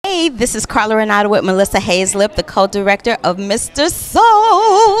Hey, this is Carla Renata with Melissa Haizlip, the co-director of Mr. Soul.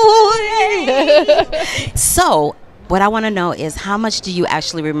 So, what I want to know is how much do you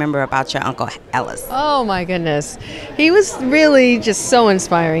actually remember about your Uncle Ellis? Oh my goodness. He was really just so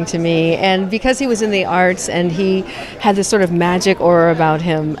inspiring to me, and because he was in the arts and he had this sort of magic aura about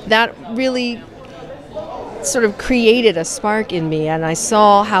him, that really sort of created a spark in me, and I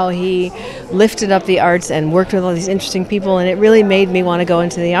saw how he lifted up the arts and worked with all these interesting people, and it really made me want to go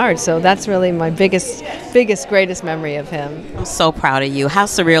into the arts. So that's really my biggest, greatest memory of him. I'm so proud of you. How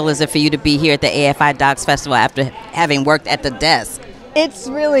surreal is it for you to be here at the AFI Docs Festival after having worked at the desk? It's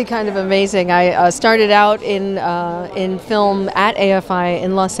really kind of amazing. I started out in film at AFI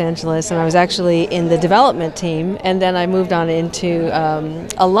in Los Angeles, and I was actually in the development team, and then I moved on into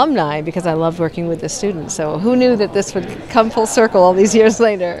alumni because I loved working with the students. So who knew that this would come full circle all these years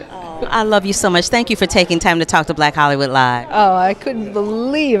later? Oh, I love you so much. Thank you for taking time to talk to Black Hollywood Live. Oh, I couldn't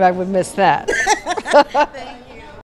believe I would miss that.